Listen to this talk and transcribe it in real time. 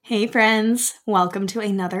Hey friends, welcome to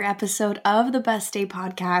another episode of the Best Day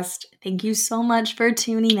Podcast. Thank you so much for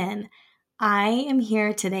tuning in. I am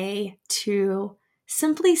here today to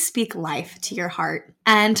simply speak life to your heart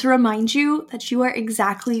and to remind you that you are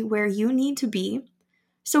exactly where you need to be.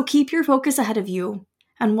 So keep your focus ahead of you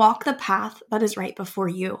and walk the path that is right before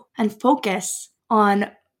you and focus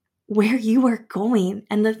on where you are going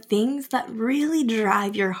and the things that really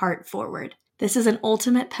drive your heart forward. This is an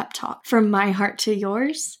ultimate pep talk from my heart to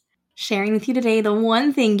yours, sharing with you today the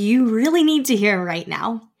one thing you really need to hear right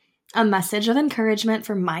now, a message of encouragement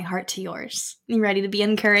from my heart to yours. You ready to be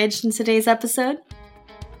encouraged in today's episode?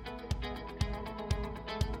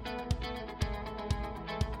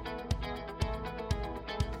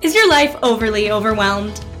 Is your life overly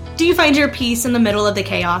overwhelmed? Do you find your peace in the middle of the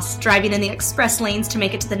chaos, driving in the express lanes to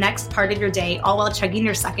make it to the next part of your day, all while chugging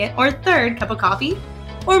your second or third cup of coffee?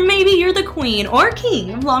 Or maybe you're the queen or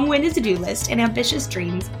king of long-winded to-do lists and ambitious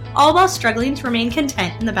dreams, all while struggling to remain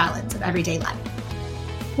content in the balance of everyday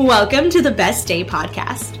life. Welcome to the Best Day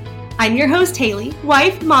Podcast. I'm your host, Haley,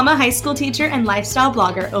 wife, mama, high school teacher, and lifestyle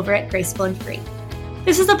blogger over at Graceful and Free.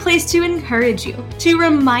 This is a place to encourage you, to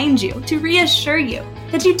remind you, to reassure you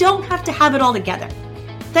that you don't have to have it all together,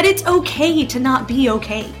 that it's okay to not be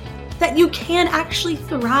okay, that you can actually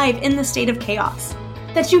thrive in the state of chaos,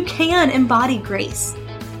 that you can embody grace,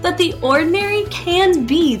 that the ordinary can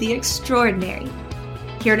be the extraordinary.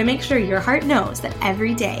 Here to make sure your heart knows that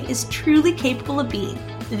every day is truly capable of being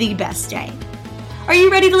the best day. Are you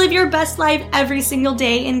ready to live your best life every single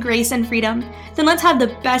day in grace and freedom? Then let's have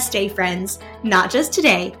the best day, friends. Not just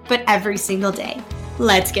today, but every single day.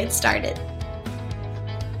 Let's get started.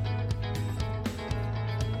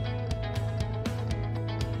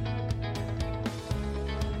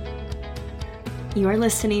 You are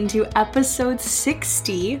listening to episode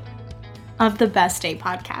 60 of the Best Day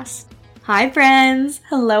Podcast. Hi, friends.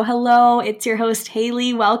 Hello. It's your host,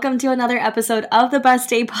 Haley. Welcome to another episode of the Best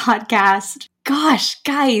Day Podcast. Gosh,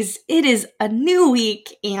 guys, it is a new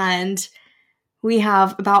week and we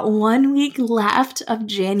have about 1 week left of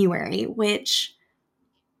January, which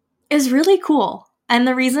is really cool. And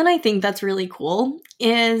the reason I think that's really cool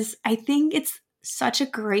is I think it's such a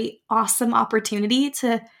great, awesome opportunity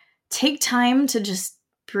to take time to just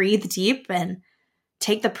breathe deep and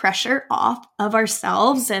take the pressure off of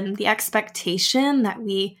ourselves and the expectation that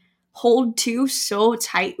we hold to so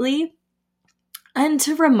tightly, and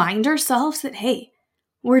to remind ourselves that, hey,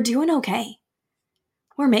 we're doing okay.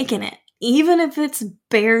 We're making it. Even if it's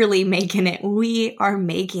barely making it, we are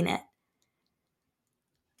making it.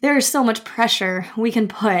 There is so much pressure we can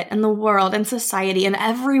put in the world and society and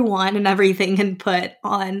everyone and everything can put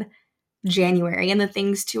on January and the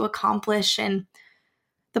things to accomplish and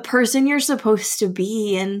the person you're supposed to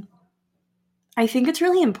be. And I think it's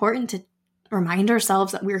really important to remind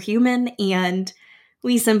ourselves that we're human and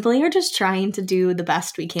we simply are just trying to do the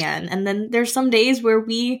best we can. And then there's some days where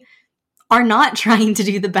we are not trying to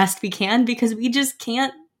do the best we can because we just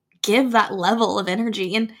can't give that level of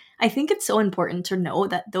energy. And I think it's so important to know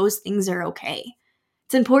that those things are okay.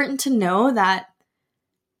 It's important to know that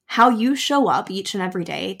how you show up each and every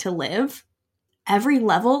day to live, every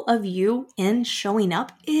level of you in showing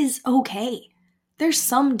up is okay. There's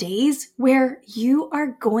some days where you are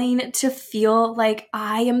going to feel like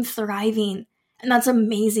I am thriving, and that's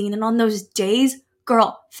amazing. And on those days,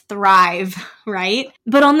 girl, thrive, right?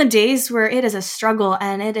 But on the days where it is a struggle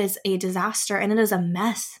and it is a disaster and it is a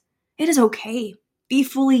mess, it is okay. Be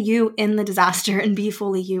fully you in the disaster and be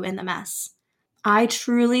fully you in the mess. I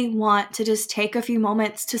truly want to just take a few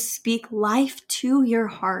moments to speak life to your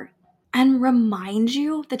heart and remind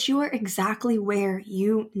you that you are exactly where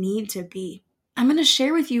you need to be. I'm going to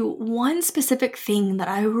share with you one specific thing that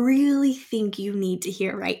I really think you need to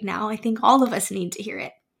hear right now. I think all of us need to hear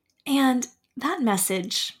it. And that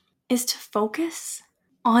message is to focus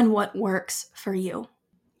on what works for you.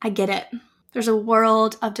 I get it. There's a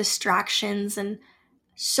world of distractions and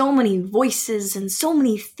so many voices and so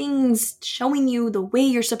many things showing you the way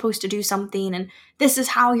you're supposed to do something, and this is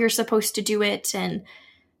how you're supposed to do it, and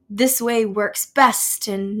this way works best,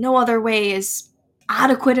 and no other way is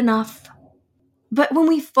adequate enough. But when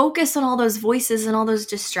we focus on all those voices and all those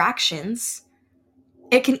distractions,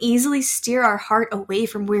 it can easily steer our heart away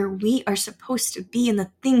from where we are supposed to be and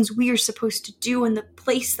the things we are supposed to do and the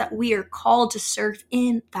place that we are called to serve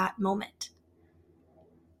in that moment.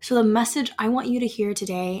 So the message I want you to hear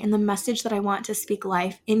today, and the message that I want to speak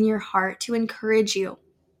life in your heart to encourage you,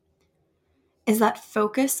 is that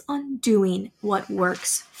focus on doing what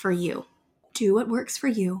works for you. Do what works for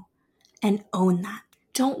you and own that.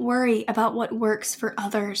 Don't worry about what works for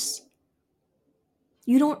others.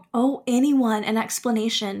 You don't owe anyone an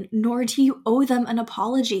explanation, nor do you owe them an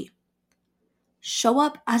apology. Show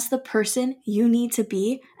up as the person you need to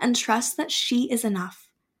be and trust that she is enough.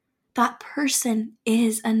 That person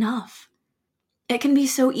is enough. It can be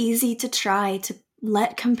so easy to try to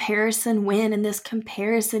let comparison win in this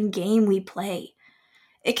comparison game we play.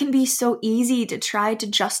 It can be so easy to try to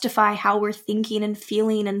justify how we're thinking and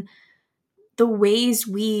feeling and the ways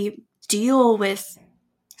we deal with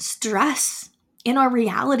stress in our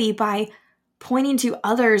reality by pointing to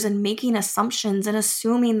others and making assumptions and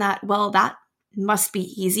assuming that, well, that must be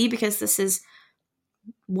easy because this is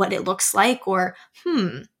what it looks like, or,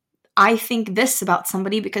 I think this about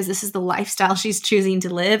somebody because this is the lifestyle she's choosing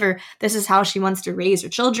to live, or this is how she wants to raise her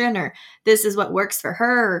children, or this is what works for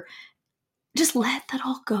her. Just let that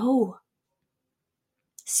all go.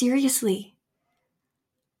 Seriously.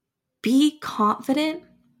 Be confident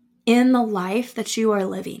in the life that you are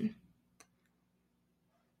living.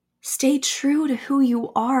 Stay true to who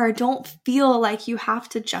you are. Don't feel like you have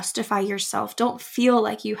to justify yourself. Don't feel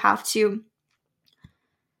like you have to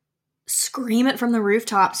scream it from the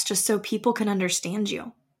rooftops just so people can understand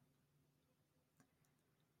you.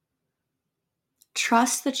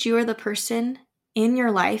 Trust that you are the person in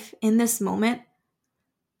your life, in this moment,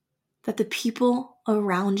 that the people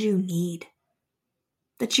around you need.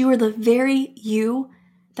 That you are the very you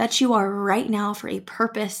that you are right now for a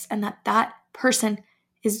purpose, and that person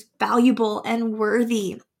is valuable and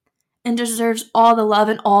worthy and deserves all the love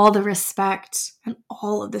and all the respect and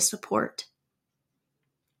all of the support.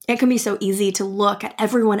 It can be so easy to look at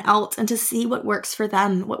everyone else and to see what works for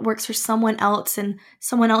them, what works for someone else and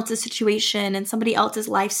someone else's situation and somebody else's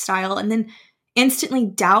lifestyle, and then instantly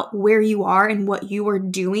doubt where you are and what you are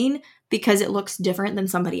doing because it looks different than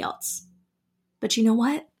somebody else. But you know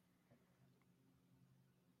what?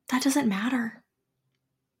 That doesn't matter.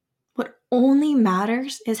 What only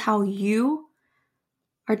matters is how you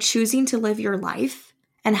are choosing to live your life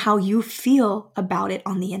and how you feel about it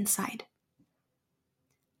on the inside.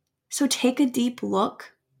 So take a deep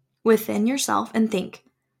look within yourself and think,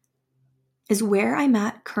 is where I'm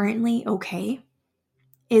at currently okay?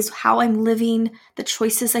 Is how I'm living, the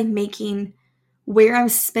choices I'm making, where I'm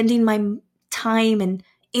spending my time and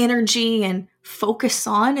energy and focus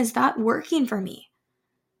on, is that working for me?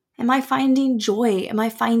 Am I finding joy? Am I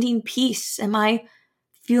finding peace? Am I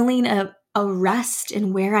feeling a rest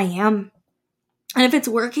in where I am? And if it's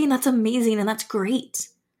working, that's amazing and that's great.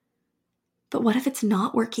 But what if it's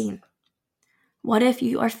not working? What if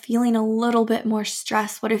you are feeling a little bit more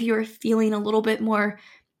stress? What if you are feeling a little bit more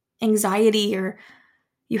anxiety, or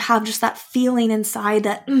you have just that feeling inside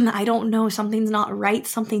that, I don't know, something's not right,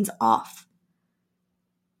 something's off?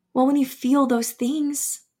 Well, when you feel those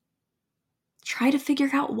things, try to figure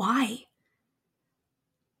out why.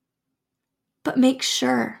 But make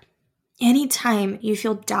sure, anytime you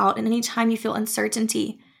feel doubt and anytime you feel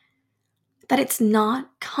uncertainty, that it's not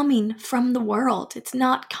coming from the world. It's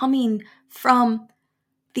not coming from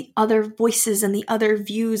the other voices and the other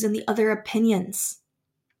views and the other opinions.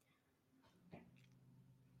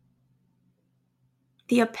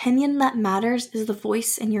 The opinion that matters is the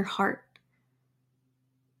voice in your heart.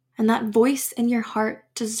 And that voice in your heart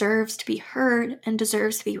deserves to be heard and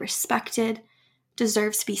deserves to be respected,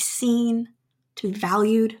 deserves to be seen, to be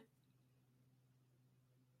valued.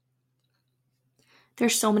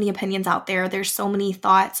 There's so many opinions out there. There's so many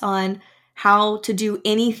thoughts on how to do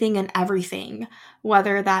anything and everything,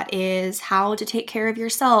 whether that is how to take care of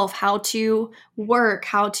yourself, how to work,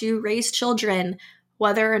 how to raise children,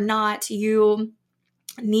 whether or not you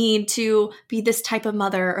need to be this type of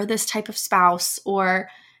mother or this type of spouse, or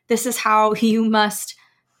this is how you must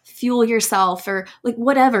fuel yourself, or like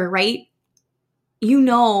whatever, right? You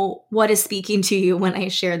know what is speaking to you when I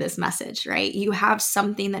share this message, right? You have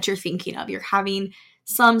something that you're thinking of. You're having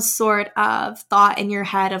some sort of thought in your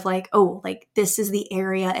head of like, oh, like this is the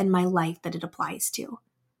area in my life that it applies to.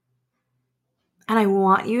 And I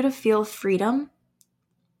want you to feel freedom.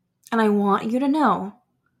 And I want you to know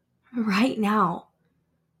right now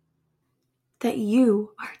that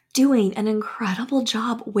you are doing an incredible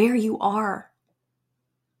job where you are.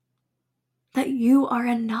 That you are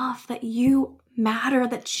enough, that you matter,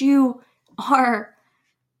 that you are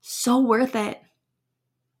so worth it.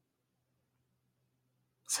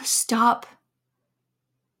 So stop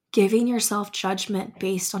giving yourself judgment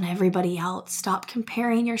based on everybody else. Stop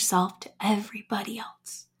comparing yourself to everybody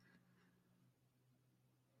else.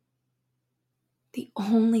 The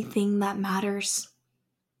only thing that matters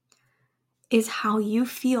is how you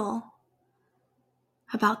feel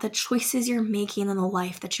about the choices you're making in the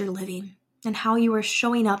life that you're living and how you are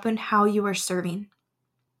showing up and how you are serving.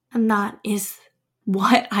 And that is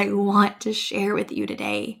what I want to share with you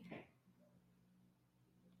today.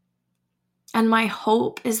 And my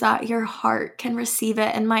hope is that your heart can receive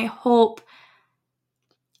it. And my hope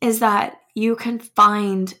is that you can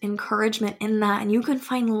find encouragement in that, and you can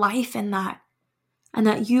find life in that, and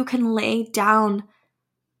that you can lay down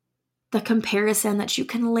the comparison, that you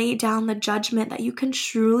can lay down the judgment, that you can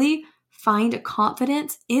truly find a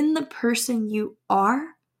confidence in the person you are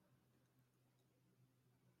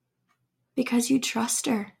because you trust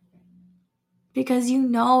her, because you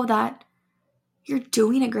know that you're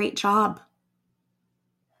doing a great job.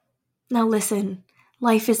 Now listen,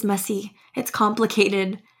 life is messy. It's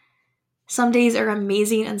complicated. Some days are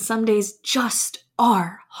amazing and some days just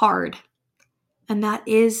are hard. And that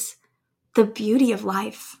is the beauty of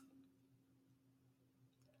life.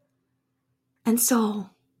 And so,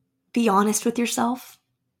 be honest with yourself.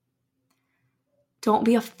 Don't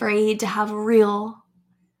be afraid to have real,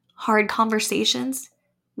 hard conversations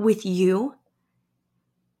with you.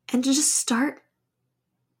 And just start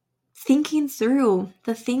thinking through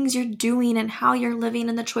the things you're doing and how you're living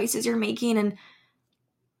and the choices you're making, and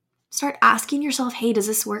start asking yourself, hey, does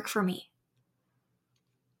this work for me?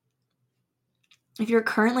 If you're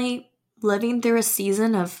currently living through a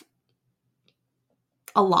season of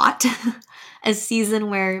a lot, a season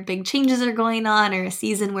where big changes are going on, or a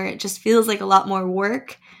season where it just feels like a lot more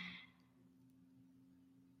work,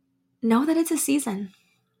 know that it's a season.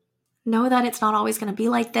 Know that it's not always going to be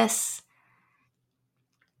like this.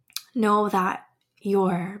 Know that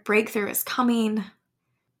your breakthrough is coming.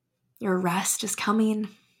 Your rest is coming.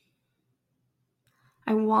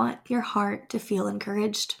 I want your heart to feel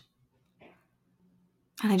encouraged.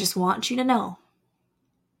 And I just want you to know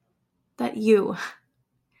that you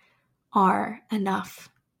are enough.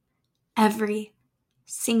 Every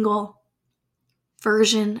single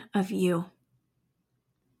version of you,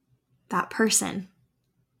 that person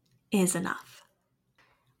is enough.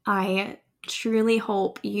 I truly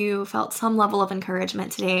hope you felt some level of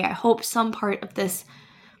encouragement today. I hope some part of this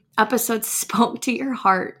episode spoke to your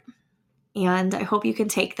heart. And I hope you can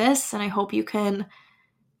take this, and I hope you can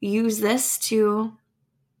use this to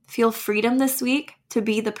feel freedom this week, to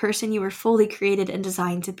be the person you were fully created and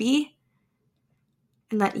designed to be.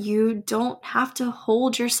 And that you don't have to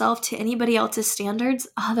hold yourself to anybody else's standards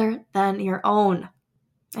other than your own.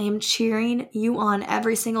 I am cheering you on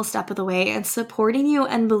every single step of the way and supporting you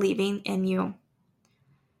and believing in you.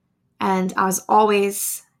 And as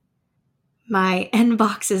always, my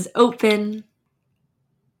inbox is open.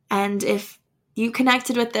 And if you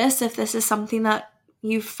connected with this, if this is something that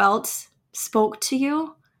you felt spoke to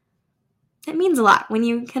you, it means a lot when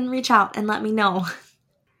you can reach out and let me know.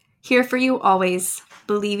 Here for you always,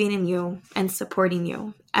 believing in you and supporting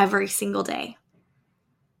you every single day.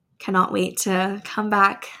 Cannot wait to come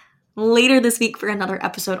back later this week for another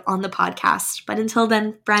episode on the podcast. But until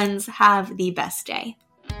then, friends, have the best day.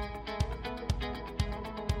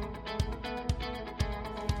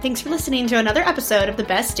 Thanks for listening to another episode of the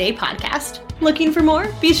Best Day Podcast. Looking for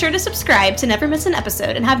more? Be sure to subscribe to never miss an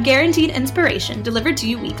episode and have guaranteed inspiration delivered to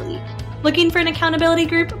you weekly. Looking for an accountability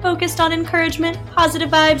group focused on encouragement, positive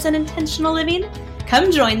vibes, and intentional living?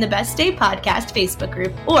 Come join the Best Day Podcast Facebook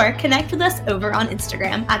group or connect with us over on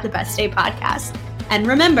Instagram at the Best Day Podcast. And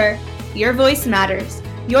remember, your voice matters.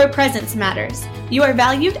 Your presence matters. You are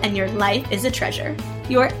valued and your life is a treasure.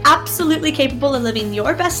 You are absolutely capable of living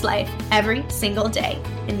your best life every single day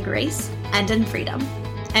in grace and in freedom.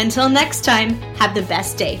 Until next time, have the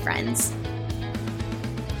best day, friends.